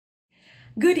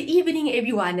Good evening,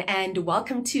 everyone, and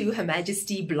welcome to Her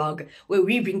Majesty blog, where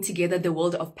we bring together the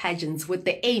world of pageants with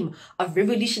the aim of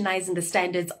revolutionizing the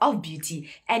standards of beauty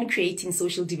and creating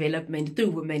social development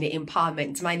through women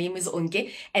empowerment. My name is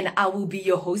Onke, and I will be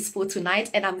your host for tonight,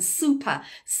 and I'm super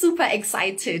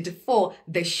excited for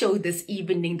the show this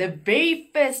evening, the very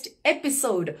first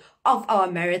episode of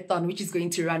our marathon, which is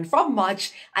going to run from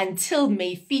March until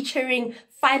May, featuring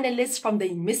finalists from the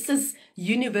Mrs.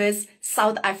 Universe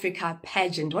South Africa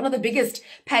pageant, one of the biggest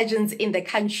pageants in the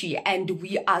country. And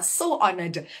we are so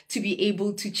honored to be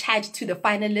able to chat to the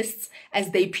finalists as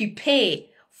they prepare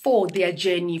for their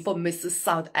journey for Mrs.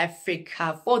 South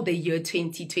Africa for the year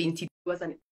 2020.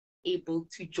 Wasn't able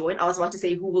to join. I was about to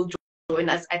say who will join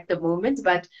us at the moment,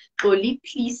 but Xoli,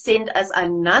 please send us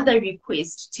another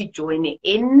request to join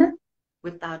in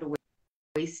without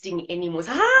wasting any more.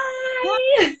 Hi!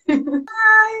 Hi!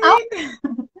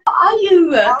 How are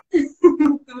you?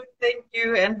 Good, thank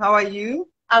you. And how are you?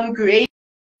 I'm great.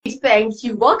 Thank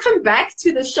you. Welcome back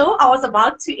to the show. I was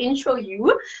about to intro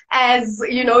you as,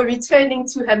 returning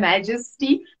to Her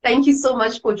Majesty. Thank you so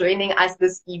much for joining us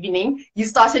this evening. You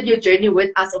started your journey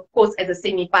with us, of course, as a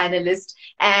semi-finalist.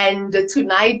 And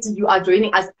tonight you are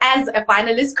joining us as a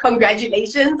finalist.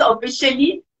 Congratulations,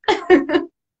 officially.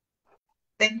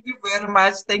 Thank you very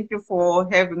much. Thank you for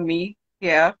having me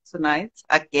here tonight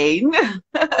again.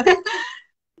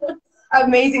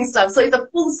 Amazing stuff. So it's a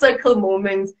full circle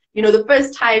moment. The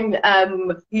first time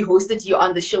we hosted you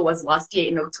on the show was last year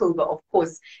in October, of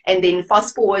course. And then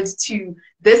fast forward to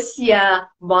this year,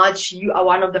 March, you are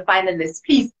one of the finalists.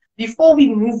 Please, before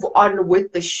we move on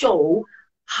with the show,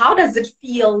 how does it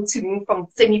feel to move from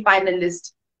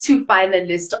semi-finalist to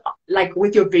finalist, like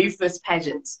with your very first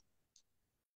pageant?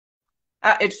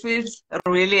 It feels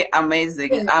really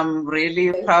amazing. I'm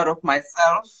really proud of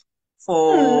myself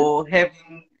for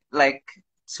having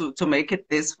to make it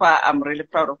this far. I'm really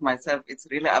proud of myself. It's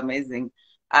really amazing.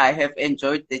 I have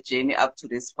enjoyed the journey up to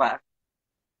this far.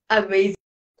 Amazing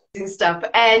stuff.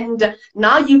 And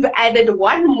now you've added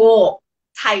one more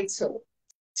title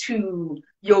to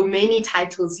your many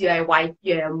titles. You're a wife,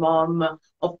 you're a mom,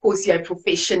 of course you're a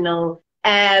professional.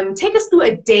 Take us through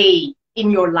a day in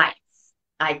your life,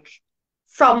 like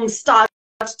from start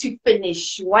to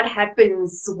finish. What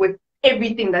happens with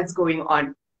everything that's going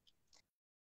on?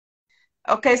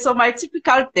 Okay, so my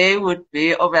typical day would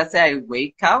be, obviously, I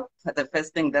wake up. The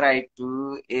first thing that I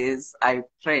do is I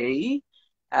pray.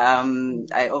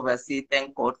 I obviously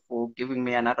thank God for giving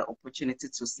me another opportunity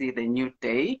to see the new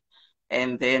day.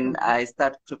 And then I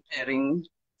start preparing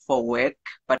for work.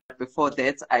 But before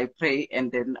that, I pray and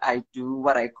then I do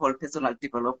what I call personal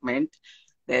development.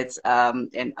 That's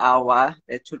an hour.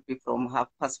 That should be from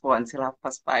 4:30 until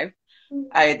 5:30.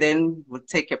 I then would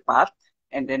take a bath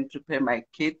and then prepare my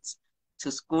kids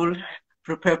to school,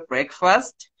 prepare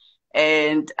breakfast.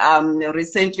 And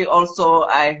recently also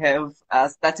I have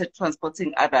started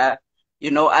transporting other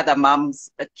moms'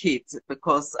 kids,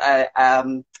 because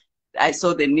I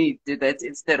saw the need that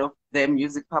instead of them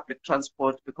using public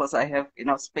transport, because I have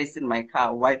enough space in my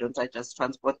car, why don't I just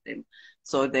transport them?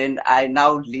 So then I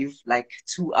now leave like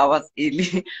 2 hours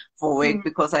early for work,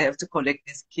 because I have to collect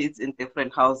these kids in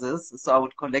different houses. So I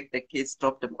would collect the kids,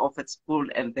 drop them off at school,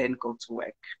 and then go to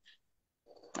work.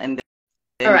 And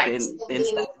then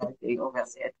start my day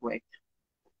obviously at work.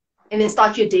 And then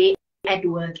start your day at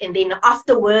work. And then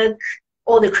after work,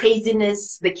 all the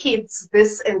craziness, the kids,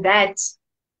 this and that.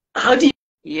 How do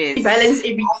you balance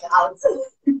everything out?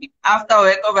 After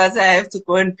work, obviously, I have to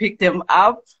go and pick them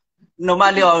up.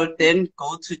 Normally, I'll then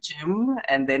go to gym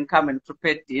and then come and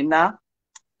prepare dinner.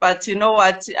 But you know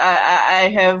what?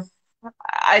 I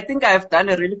think I've done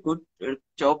a really good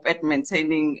job at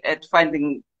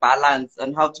finding balance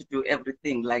on how to do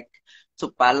everything, like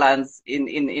to balance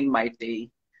in my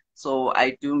day. So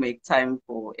I do make time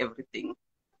for everything.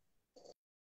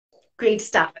 Great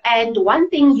stuff. And one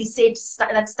thing you said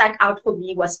that stuck out for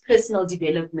me was personal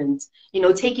development.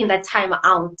 Taking that time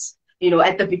out,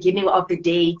 at the beginning of the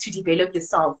day to develop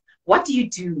yourself. What do you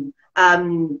do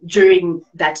during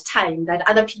that time that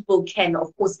other people can,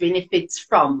 of course, benefit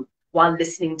from while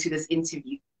listening to this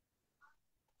interview?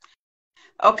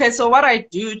 Okay, so what I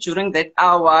do during that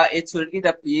hour, it will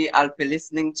either be I'll be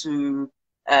listening to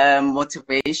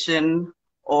motivation,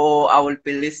 or I will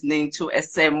be listening to a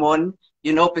sermon,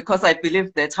 because I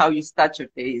believe that how you start your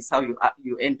day is how you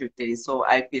end your day. So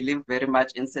I believe very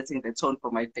much in setting the tone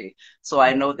for my day. So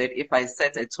I know that if I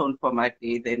set a tone for my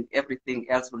day, then everything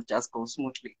else will just go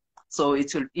smoothly. So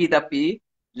it will either be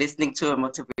listening to a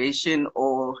motivation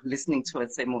or listening to a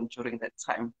sermon during that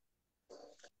time.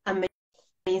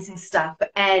 Amazing stuff.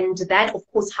 And that, of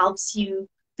course, helps you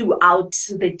throughout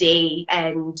the day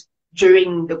and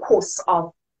during the course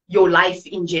of your life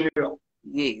in general?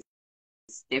 Yes,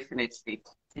 definitely.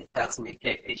 It does make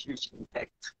a huge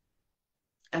impact.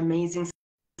 Amazing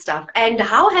stuff. And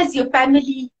how has your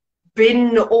family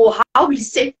been, or how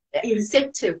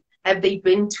receptive have they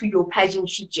been to your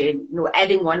pageantry journey? You know,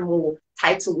 adding one more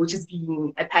title, which is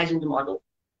being a pageant model.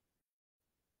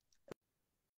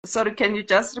 Sorry, can you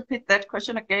just repeat that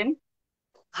question again?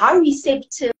 How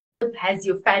receptive has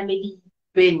your family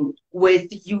been with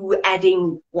you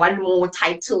adding one more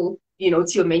title, you know,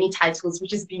 to your many titles,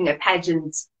 which is being a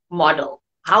pageant model?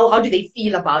 How do they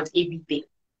feel about everything?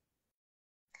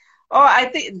 Oh, I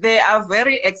think they are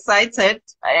very excited.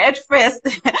 At first,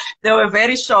 they were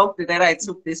very shocked that I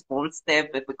took this bold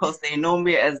step because they know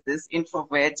me as this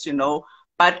introvert, you know,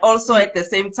 but also at the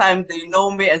same time, they know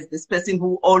me as this person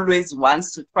who always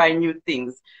wants to try new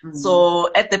things. Mm-hmm. So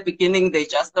at the beginning, they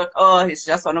just thought, oh, it's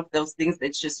just one of those things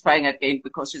that she's trying again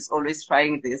because she's always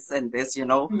trying this and this, you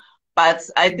know. Mm-hmm. But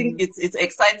I think it's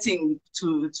exciting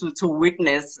to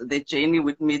witness the journey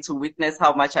with me, to witness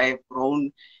how much I have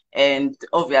grown. And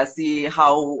obviously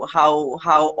how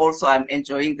also I'm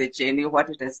enjoying the journey, what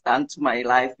it has done to my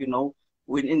life, you know,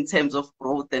 in terms of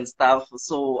growth and stuff.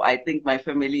 So I think my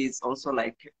family is also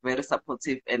like very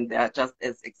supportive, and they are just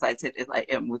as excited as I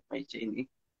am with my journey.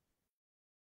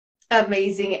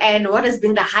 Amazing. And what has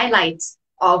been the highlight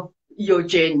of your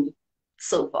journey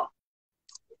so far?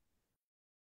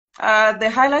 The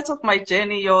highlight of my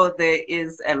journey, there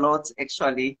is a lot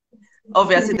actually.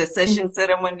 Obviously, the session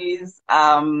ceremonies,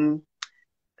 the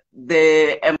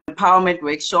empowerment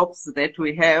workshops that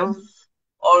we have,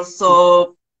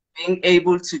 also being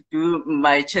able to do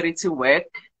my charity work,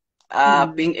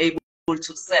 being able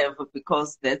to serve,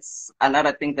 because that's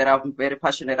another thing that I'm very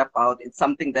passionate about. It's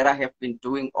something that I have been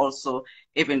doing also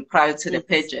even prior to the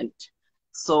pageant.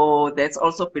 So that's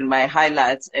also been my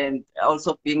highlight, and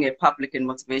also being a public and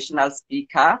motivational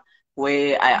speaker,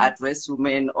 where I address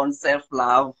women on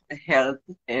self-love, health,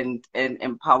 and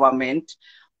empowerment.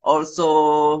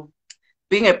 Also,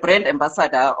 being a brand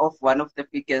ambassador of one of the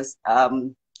biggest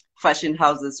fashion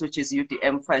houses, which is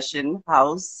UDM Fashion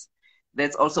House.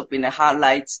 That's also been a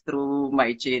highlight through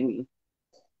my journey.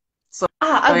 So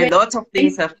a lot of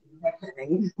things have been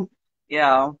happening.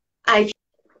 Yeah. I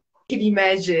can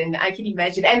imagine.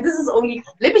 And this is only,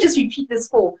 let me just repeat this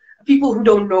for people who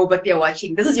don't know, but they're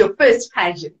watching. This is your first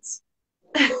pageant.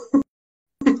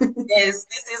 Yes,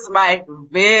 this is my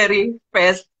very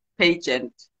first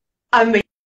pageant.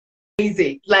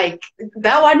 Amazing. Like,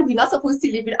 that one, we're not supposed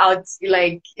to leave it out.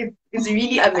 Like, it's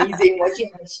really amazing what you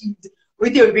have achieved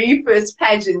with your very first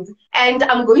pageant. And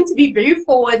I'm going to be very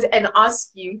forward and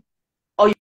ask you,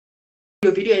 oh,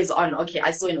 your video is on. Okay,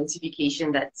 I saw a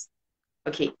notification that's,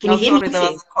 okay. Can you hear me? There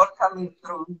was a call coming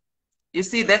through. You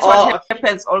see, that's what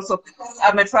happens also, because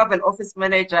I'm a travel office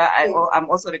manager. I'm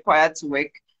also required to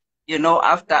work, you know,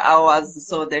 after hours.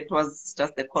 So that was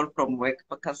just a call from work,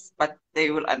 but they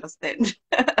will understand.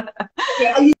 Okay,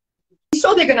 are you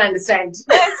sure they're going to understand?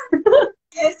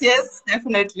 Yes,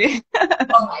 definitely.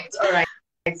 All right.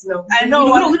 So, I know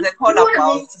what is the call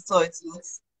about, so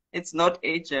it's not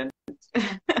urgent.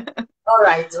 All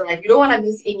right. You don't want to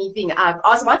miss anything. I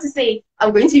was about to say,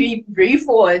 I'm going to be very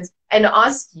forward and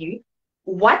ask you,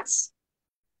 what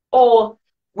or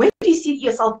where do you see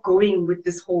yourself going with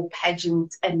this whole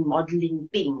pageant and modeling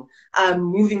thing,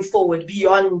 moving forward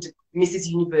beyond Mrs.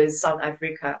 Universe South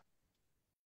Africa?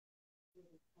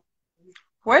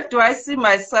 Where do I see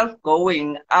myself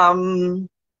going? I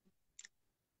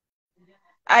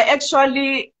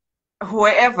actually,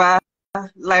 wherever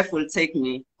life will take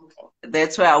me,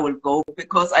 that's where I will go,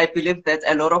 because I believe that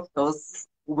a lot of those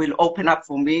will open up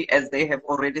for me as they have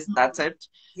already started.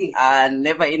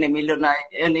 Never in a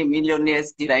million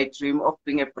years did I dream of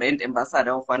being a brand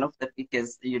ambassador of one of the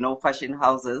biggest, you know, fashion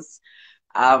houses,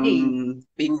 being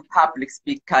a public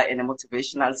speaker and a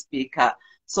motivational speaker.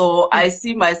 So I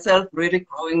see myself really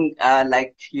growing,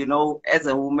 like, you know, as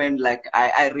a woman. Like,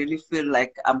 I really feel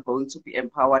like I'm going to be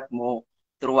empowered more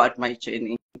throughout my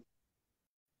journey.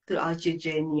 Throughout your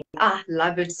journey.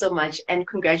 Love it so much. And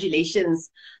congratulations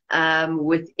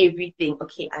with everything.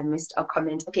 Okay, I missed a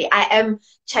comment. Okay, I am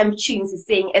Champ Tunes is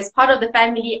saying, as part of the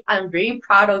family, I'm very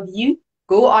proud of you.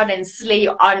 Go on and slay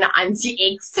on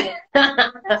Auntie X. Thank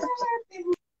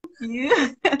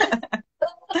you.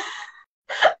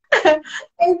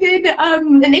 And then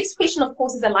the next question, of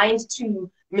course, is aligned to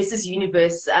Mrs.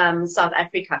 Universe South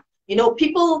Africa. You know,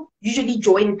 people usually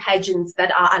join pageants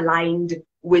that are aligned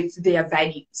with their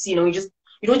values. You know, you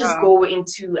don't just go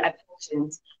into a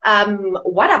pageant.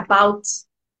 What about?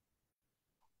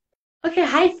 Okay,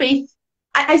 hi Faith.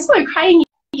 I saw you crying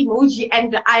emoji,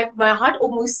 and my heart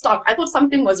almost stopped. I thought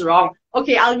something was wrong.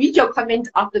 Okay, I'll read your comment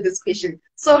after this question.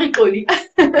 Sorry, Xoli.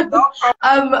 No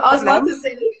I was about problem. to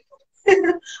say,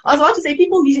 I was about to say,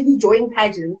 people usually join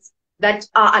pageants that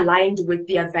are aligned with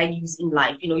their values in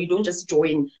life. You know, you don't just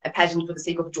join a pageant for the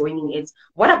sake of joining it.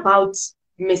 What about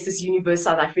Mrs. Universe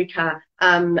South Africa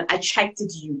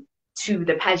attracted you to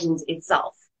the pageant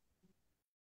itself?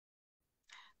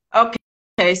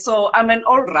 Okay, so I'm an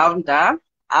all-rounder.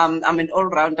 I'm an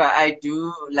all-rounder. I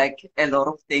do like a lot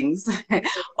of things,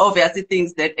 obviously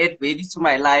things that add value to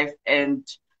my life. And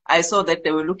I saw that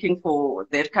they were looking for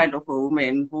that kind of a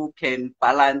woman who can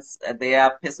balance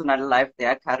their personal life,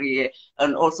 their career,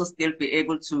 and also still be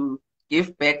able to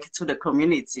give back to the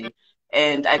community.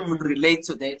 And I could relate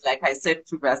to that. Like I said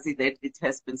previously, that it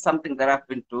has been something that I've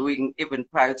been doing even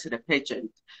prior to the pageant.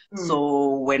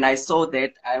 So when I saw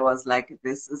that, I was like,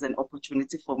 this is an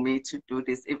opportunity for me to do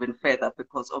this even further,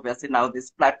 because obviously now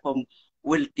this platform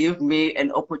will give me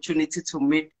an opportunity to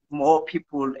meet more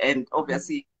people. And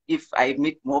obviously, if I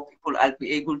meet more people, I'll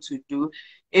be able to do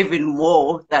even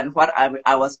more than what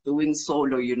I was doing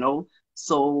solo, you know.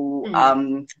 So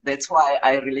that's why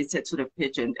I related to the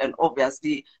pageant. And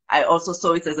obviously, I also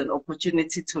saw it as an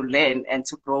opportunity to learn and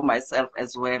to grow myself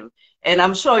as well. And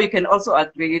I'm sure you can also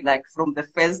agree, like from the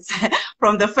first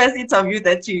from the first interview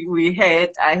that we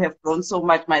had, I have grown so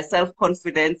much. My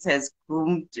self-confidence has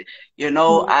groomed. You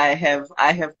know, I have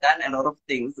done a lot of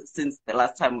things since the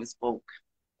last time we spoke.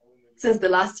 Since the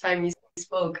last time we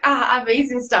spoke.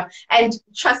 Amazing stuff. And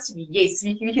trust me, yes,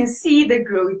 we can see the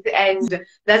growth, and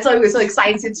that's why we're so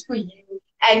excited for you.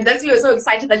 And that's why we're so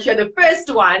excited that you're the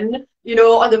first one, you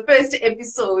know, on the first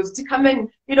episode to come and,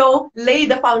 you know, lay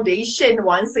the foundation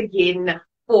once again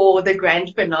for the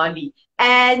grand finale.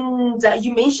 And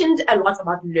you mentioned a lot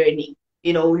about learning,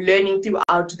 you know, learning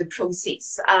throughout the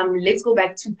process. Let's go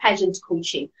back to pageant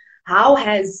coaching. How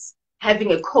has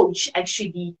having a coach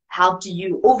actually helped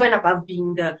you over and above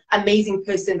being the amazing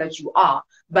person that you are,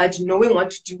 but knowing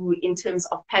what to do in terms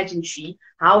of pageantry?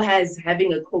 How has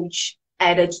having a coach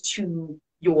added to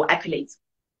your accolades?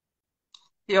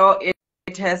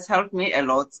 It has helped me a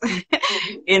lot.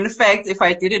 In fact, if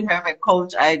I didn't have a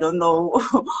coach, I don't know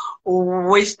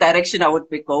which direction I would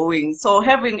be going. So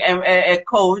having a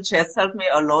coach has helped me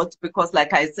a lot, because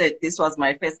like I said, this was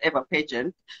my first ever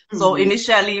pageant. So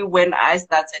initially when I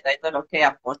started, I thought, okay,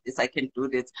 I've got this, I can do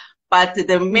this. But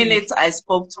the minute I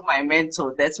spoke to my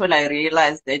mentor, that's when I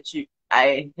realized that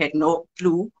I had no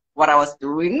clue what I was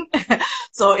doing.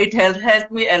 So it has helped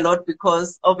me a lot,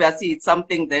 because obviously it's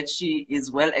something that she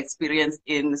is well experienced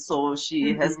in. So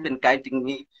she has been guiding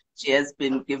me. She has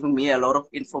been giving me a lot of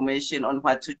information on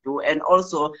what to do. And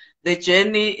also the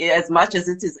journey, as much as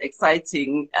it is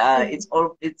exciting,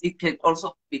 it can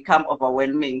also become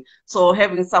overwhelming. So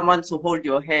having someone to hold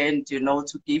your hand, you know,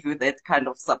 to give you that kind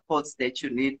of support that you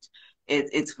need,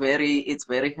 it's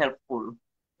very helpful.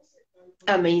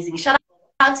 Amazing. Shout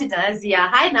out to Nazia.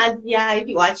 Hi, Nazia, if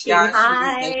you're watching. Yeah,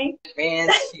 Hi.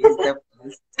 She's the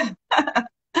best.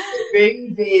 Very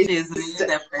best. She's really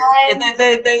the best.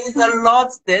 There is a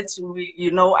lot that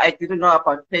I didn't know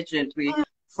about pageantry.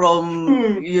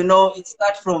 From, it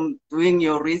starts from doing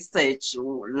your research,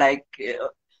 like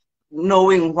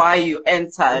knowing why you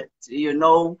entered,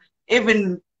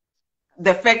 even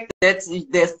the fact that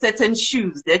there's certain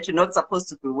shoes that you're not supposed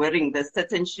to be wearing, there's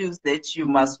certain shoes that you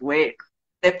must wear.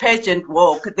 The pageant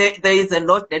walk, there is a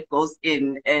lot that goes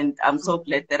in, and I'm so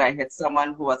glad that I had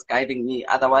someone who was guiding me.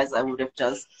 Otherwise, I would have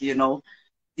just,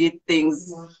 did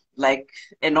things like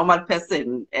a normal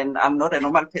person, and I'm not a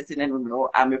normal person anymore.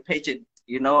 I'm a pageant,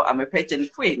 I'm a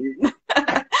pageant queen.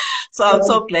 So I'm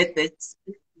so glad that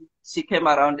she came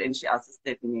around and she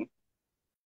assisted me.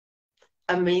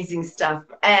 Amazing stuff.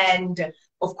 And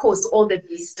of course, all the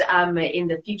best in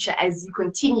the future as you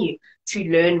continue to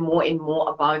learn more and more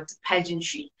about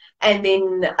pageantry. And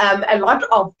then a lot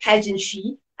of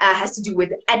pageantry has to do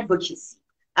with advocacy.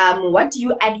 What do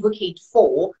you advocate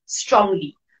for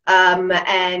strongly?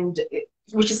 And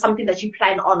which is something that you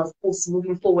plan on, of course,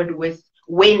 moving forward with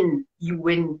when you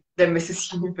win the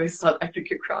Mrs. Universe South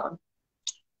Africa crown.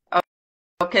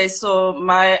 Okay, so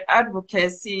my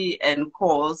advocacy and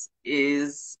cause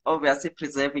is obviously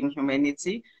preserving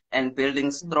humanity and building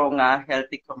stronger,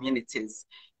 healthy communities.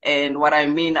 And what I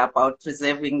mean about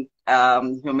preserving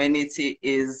humanity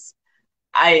is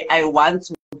I want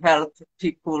to help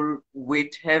people with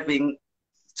help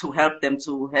them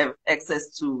to have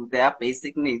access to their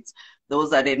basic needs.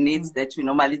 Those are the needs that we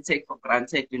normally take for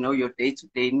granted, your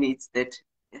day-to-day needs, that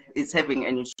is having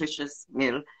a nutritious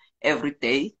meal every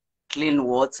day, clean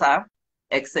water,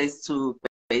 access to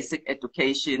basic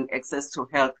education, access to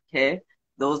health care,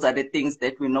 those are the things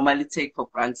that we normally take for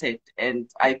granted. And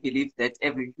I believe that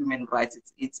every human right,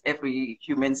 it's every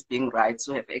human's being right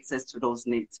to have access to those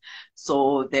needs.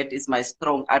 So that is my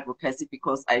strong advocacy,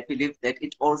 because I believe that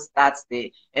it all starts there.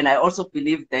 And I also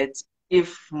believe that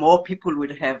if more people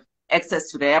would have access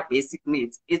to their basic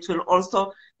needs, it will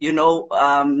also, you know,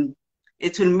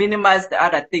 it will minimize the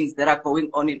other things that are going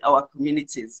on in our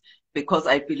communities, because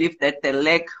I believe that the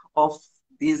lack of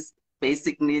these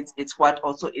basic needs, it's what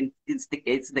also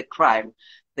instigates the crime,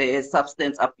 the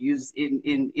substance abuse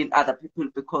in other people,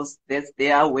 because that's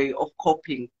their way of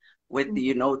coping with the,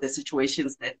 you know, the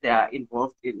situations that they are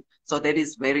involved in. So that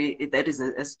is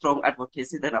a strong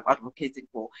advocacy that I'm advocating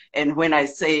for. And when I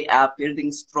say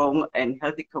building strong and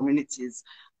healthy communities,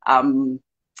 I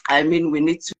mean we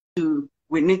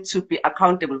need to be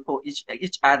accountable for each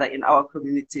other in our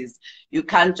communities. You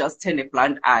can't just turn a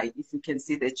blind eye if you can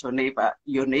see that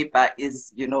your neighbor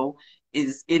is, you know,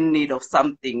 is in need of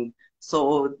something.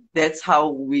 So that's how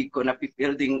we're gonna be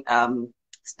building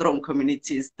strong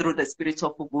communities, through the spirit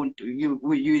of Ubuntu.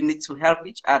 You need to help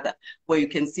each other where you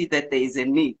can see that there is a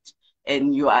need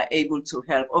and you are able to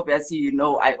help. Obviously, you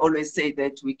know, I always say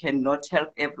that we cannot help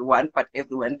everyone, but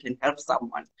everyone can help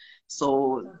someone.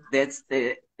 So that's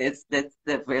the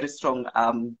very strong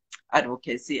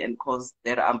advocacy and cause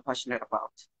that I'm passionate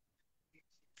about.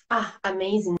 Ah,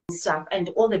 amazing stuff. And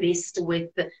all the best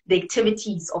with the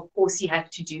activities, of course, you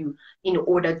have to do in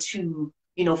order to,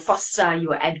 you know, foster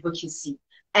your advocacy.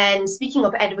 And speaking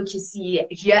of advocacy,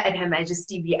 here at Her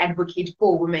Majesty, we advocate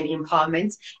for women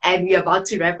empowerment, and we're about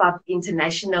to wrap up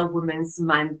International Women's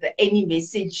Month. Any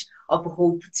message of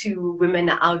hope to women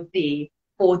out there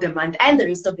for the month and the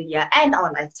rest of the year and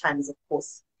our lifetimes, of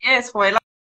course? Yes, for a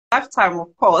lifetime,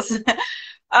 of course.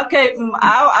 Okay,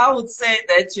 I would say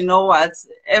that, you know what,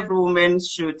 every woman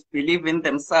should believe in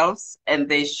themselves, and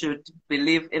they should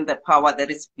believe in the power that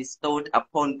is bestowed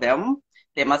upon them.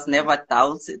 They must never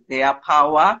doubt their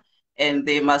power, and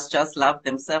they must just love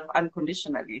themselves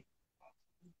unconditionally.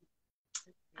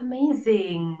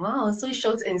 Amazing. Wow, so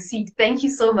short and sweet. Thank you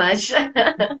so much.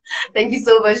 Thank you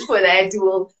so much for that.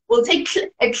 We'll take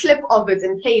a clip of it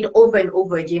and play it over and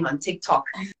over again on TikTok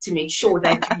to make sure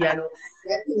that we are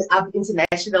wrapping up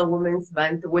International Women's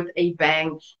Month with a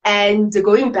bang. And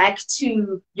going back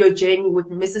to your journey with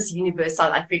Mrs. Universe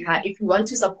South Africa, if you want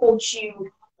to support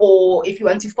you, or if you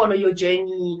want to follow your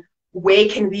journey, where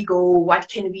can we go? What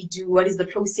can we do? What is the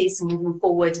process moving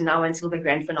forward now until the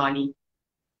grand finale?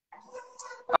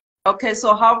 Okay,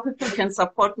 so how people can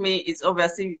support me is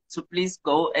obviously to please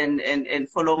go and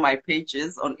follow my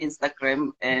pages on Instagram,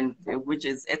 and which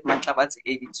is at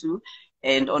 @Mantabati82,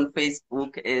 and on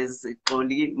Facebook is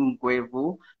Xoli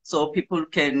Mgwevu. So people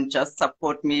can just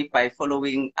support me by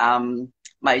following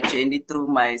my journey through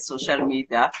my social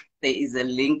media. There is a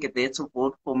link there to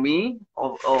vote for me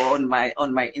or on my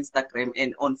Instagram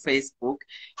and on Facebook.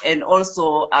 And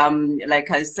also,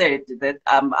 like I said, that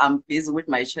I'm busy with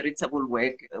my charitable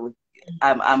work.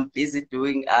 I'm busy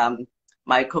doing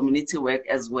my community work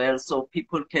as well. So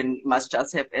people must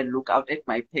just have a look out at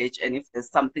my page, and if there's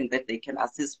something that they can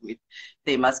assist with,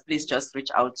 they must please just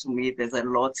reach out to me. There's a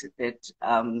lot that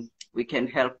we can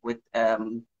help with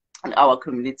in our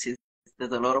communities.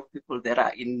 There's a lot of people that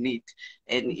are in need,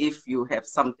 and if you have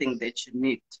something that you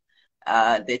need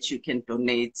that you can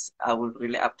donate, I would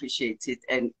really appreciate it.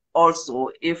 And also,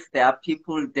 if there are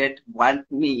people that want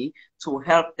me to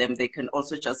help them, they can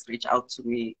also just reach out to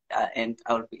me, and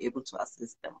I'll be able to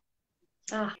assist them.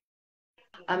 Ah,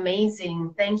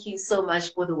 amazing. Thank you so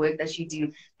much for the work that you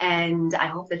do. And I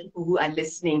hope that people who are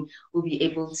listening will be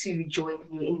able to join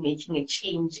you in making a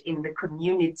change in the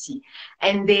community.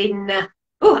 And then,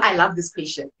 oh, I love this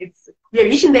question. We're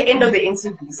reaching the end of the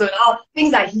interview. So now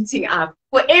things are heating up.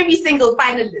 For every single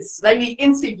finalist that we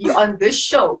interview on this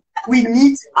show, we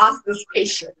need to ask this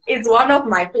question. It's one of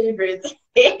my favorites.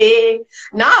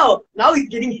 Now it's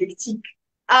getting hectic.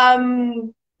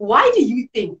 Why do you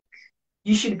think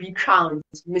you should be crowned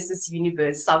Mrs.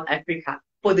 Universe South Africa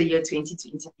for the year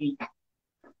 2023?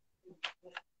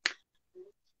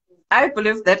 I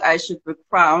believe that I should be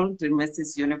crowned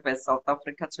Mrs. Universe South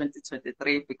Africa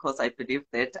 2023 because I believe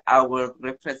that I will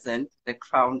represent the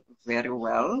crown very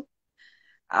well.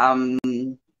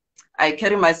 I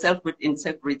carry myself with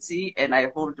integrity, and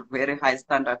I hold a very high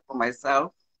standard for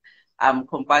myself. I'm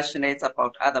compassionate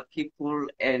about other people,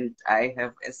 and I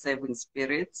have a serving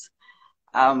spirit.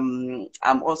 I'm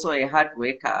also a hard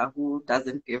worker who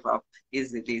doesn't give up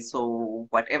easily. So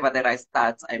whatever that I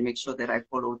start, I make sure that I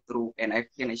follow through and I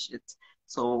finish it.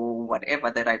 So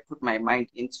whatever that I put my mind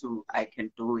into, I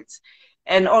can do it.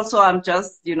 And also, I'm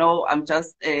just, I'm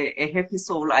just a happy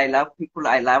soul. I love people.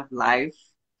 I love life.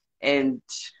 And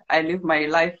I live my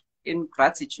life in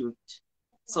gratitude.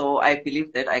 So I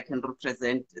believe that I can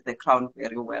represent the crown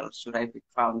very well, should I be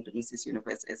crowned Mrs.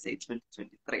 Universe SA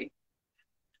 2023.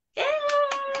 Yeah.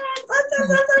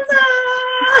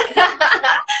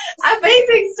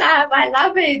 Amazing stuff. I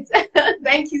love it.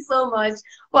 Thank you so much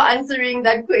for answering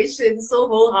that question so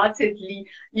wholeheartedly.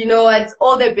 You know, it's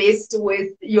all the best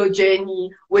with your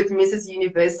journey with Mrs.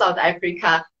 Universe South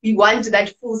Africa. We want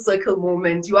that full circle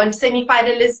moment. You want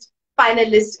semi-finalist,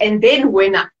 finalist, and then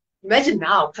winner. Imagine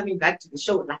now coming back to the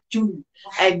show like June,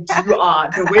 and you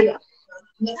are the winner.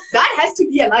 That has to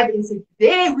be a live incident.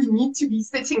 There we need to be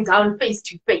sitting down face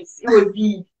to face. It would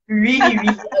be really,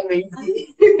 really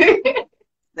amazing.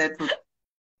 That would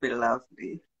be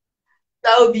lovely.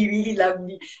 That would be really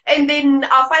lovely. And then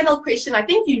our final question, I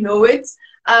think you know it,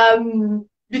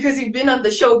 because you've been on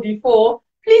the show before.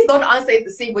 Please don't answer it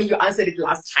the same way you answered it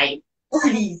last time.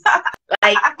 Please.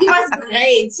 Like, it was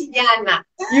great, Yana.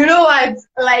 You know what?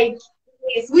 Like,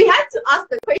 yes, we had to ask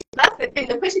the question. That's the thing.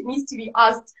 The question needs to be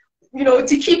asked, you know,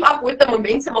 to keep up with the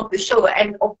momentum of the show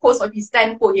and, of course, what we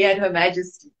stand for here at Her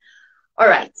Majesty. All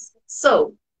right.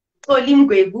 So, Xoli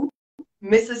Mgwevu,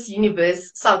 Mrs.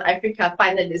 Universe South Africa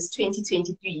finalist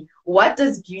 2023. What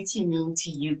does beauty mean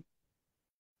to you?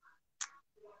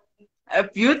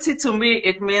 Beauty to me,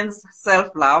 it means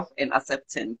self-love and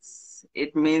acceptance.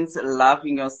 It means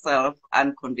loving yourself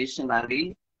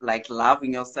unconditionally, like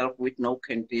loving yourself with no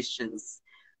conditions,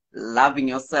 loving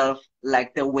yourself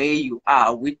like the way you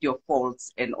are with your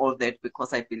faults and all that,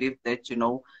 because I believe that, you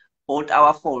know, both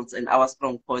our faults and our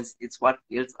strong points, it's what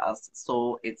builds us.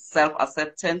 So it's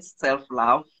self-acceptance,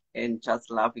 self-love, and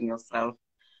just loving yourself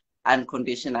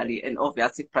unconditionally, and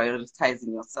obviously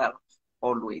prioritizing yourself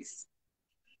always.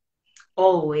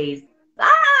 Always.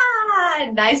 Ah,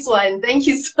 nice one. Thank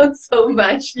you so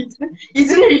much. You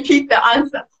didn't repeat the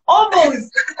answer.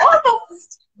 Almost,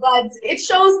 almost. But it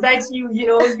shows that you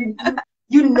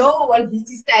know what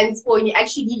beauty stands for and you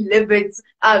actually live it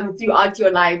throughout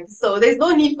your life. So there's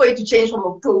no need for it to change from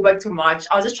October to March.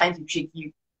 I was just trying to trick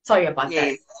you. Sorry about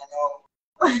that.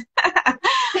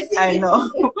 I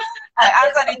know. I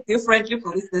answered it differently,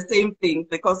 but it's the same thing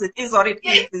because it is what it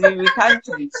is. We can't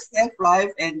change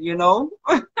self-life and, you know.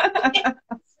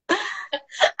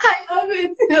 I love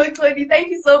it. Xoli, thank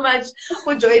you so much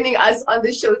for joining us on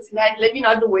the show tonight. Let me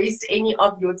not waste any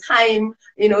of your time.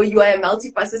 You know, you are a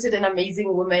multifaceted and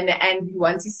amazing woman, and we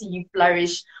want to see you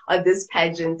flourish on this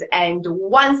pageant. And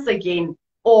once again,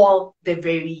 all the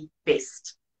very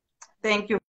best. Thank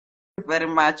you very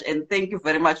much, and thank you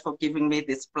very much for giving me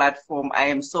this platform. I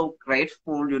am so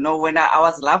grateful. You know, when I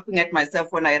was laughing at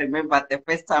myself when I remembered the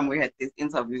first time we had this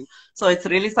interview. So it's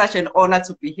really such an honor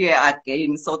to be here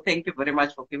again. So thank you very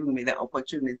much for giving me the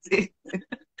opportunity.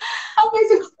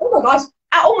 Amazing. Oh my gosh.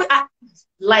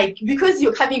 Like, because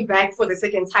you're coming back for the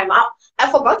second time,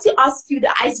 I forgot to ask you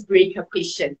the icebreaker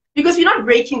question, because you're not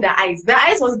breaking the ice. The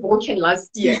ice was broken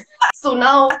last year. So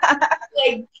now,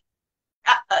 like,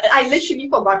 I literally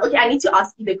forgot. Okay, I need to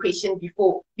ask you the question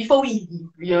before we leave.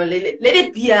 You know, let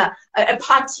it be a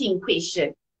parting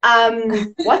question.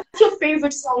 What's your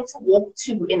favorite song to walk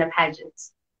to in a pageant?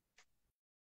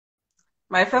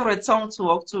 My favorite song to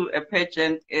walk to a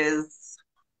pageant is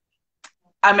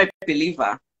 "I'm a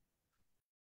Believer."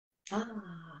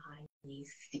 Ah, yes.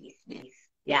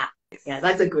 Yeah,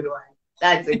 that's a good one.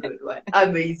 That's a good one.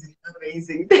 Amazing.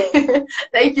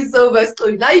 Thank you so much,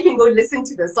 Xoli. Now you can go listen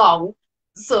to the song.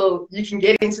 So you can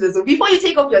get into the song. Before you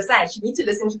take off your sash, you need to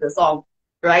listen to the song,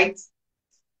 right?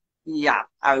 Yeah,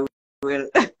 I will.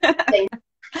 Thank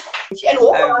you. And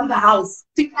walk around the house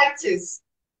to practice.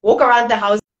 Walk around the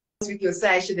house with your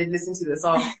sash and then listen to the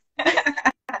song.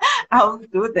 I will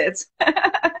do that.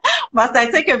 Must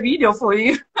I take a video for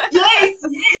you? Yes.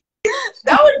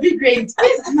 That would be great.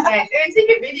 Please do that. And take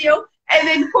a video and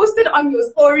then post it on your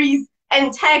stories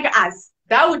and tag us.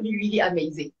 That would be really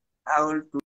amazing. I will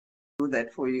do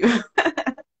that for you.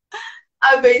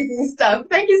 Amazing stuff.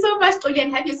 Thank you so much, Xoli,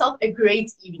 and have yourself a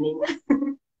great evening.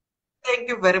 Thank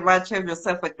you very much. Have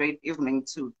yourself a great evening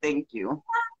too. Thank you.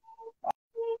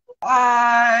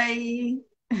 Bye.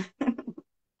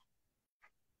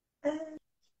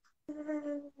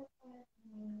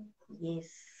 Yes.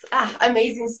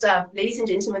 Amazing stuff. Ladies and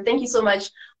gentlemen, thank you so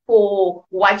much for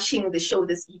watching the show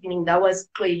this evening. That was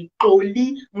Xoli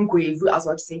Mgwevu. I was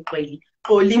about to say Xoli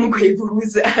Mgwevu,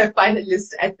 who's a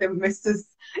finalist at the Mrs.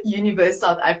 Universe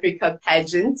South Africa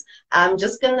pageant. I'm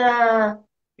just gonna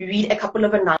read a couple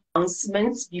of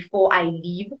announcements before I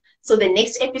leave. So the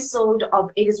next episode of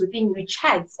It Is Within You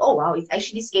Chats, oh wow, it's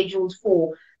actually scheduled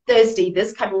for Thursday,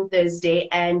 this coming Thursday,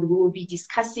 and we will be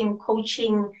discussing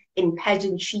coaching in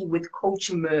pageantry with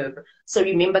Coach Merv. So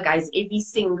remember, guys, every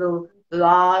single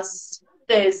last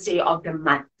Thursday of the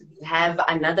month, we have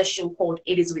another show called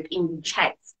It Is Within You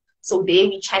Chats. So there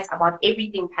we chat about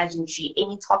everything pageantry,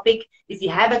 any topic. If you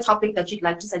have a topic that you'd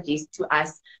like to suggest to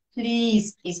us,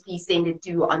 please send it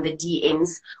through on the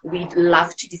DMs. We'd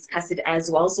love to discuss it as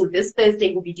well. So this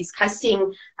Thursday, we'll be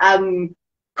discussing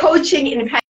coaching in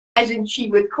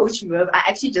pageantry with Coach Merv. I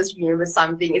actually just remember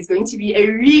something. It's going to be a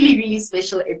really, really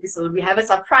special episode. We have a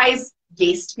surprise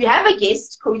guest. We have a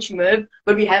guest, Coach Merv,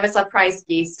 but we have a surprise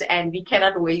guest, and we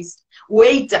cannot wait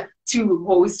to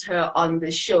host her on the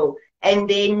show. And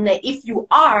then if you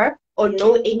are or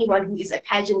know anyone who is a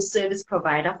pageant service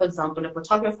provider, for example, a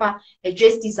photographer, a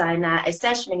dress designer, a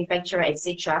sash manufacturer,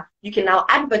 etc., you can now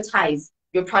advertise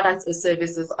your products or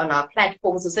services on our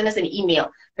platform. So send us an email,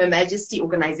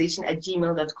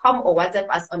 hermajestyorganization@gmail.com, or WhatsApp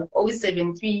us on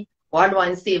 073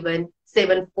 117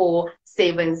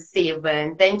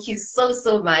 7477. Thank you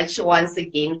so much once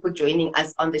again for joining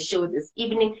us on the show this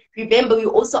evening. Remember, we're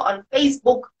also on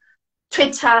Facebook,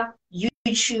 Twitter,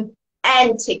 YouTube,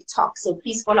 and TikTok. So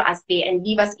please follow us there and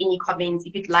leave us any comments.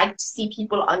 If you'd like to see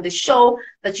people on the show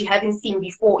that you haven't seen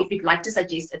before, if you'd like to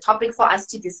suggest a topic for us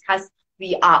to discuss,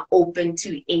 we are open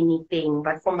to anything.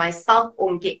 But for myself,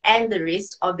 Onke, and the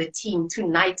rest of the team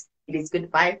tonight, it is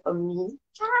goodbye from me.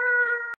 Ciao.